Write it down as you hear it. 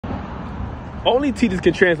Only teachers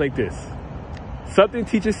can translate this. Something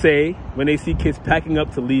teachers say when they see kids packing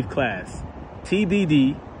up to leave class.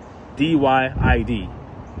 TBD, DYID.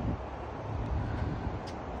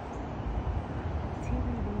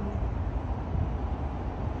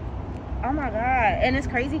 Oh my God. And it's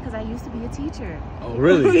crazy because I used to be a teacher. Oh,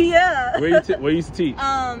 really? Yeah. Where you used to teach?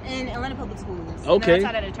 In Atlanta Public Schools. Okay. And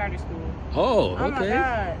I taught at a charter school. Oh, okay. Oh my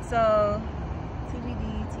God. So,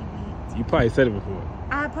 TBD. You probably said it before.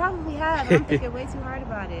 I probably have. I'm thinking way too hard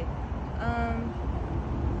about it. Oh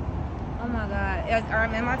my God.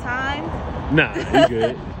 Am I timed? Nah, we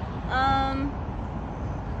good.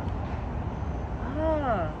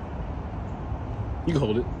 You can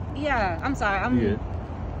hold it. Yeah, I'm sorry. I'm good.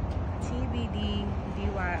 TBD,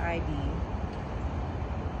 DYID.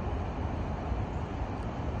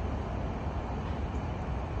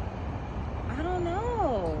 I don't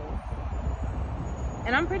know.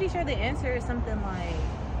 And I'm pretty sure the answer is something like...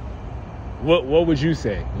 What would you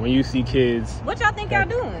say when you see kids? What y'all think y'all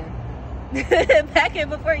doing? Packing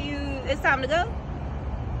before it's time to go?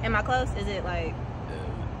 Am I close? Is it like...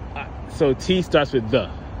 So T starts with the.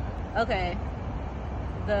 Okay.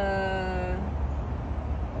 The...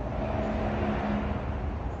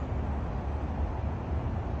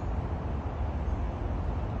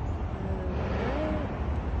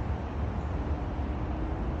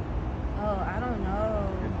 Oh, I don't know.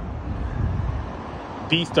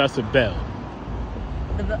 B starts with bell.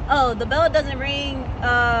 The bell doesn't ring.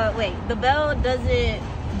 Wait, the bell doesn't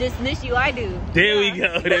dismiss you. I do. There we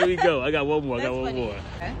go. There we go. I got one more.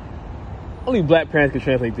 Okay. Only black parents can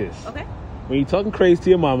translate this. Okay. When you talking crazy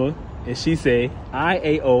to your mama and she say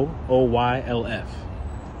IAOOYLF.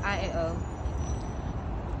 IAO.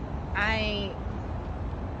 I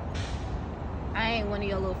ain't one of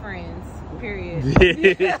your little friends. Period.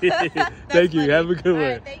 Thank you. Funny. Have a good one.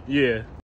 Right, thank you. Yeah.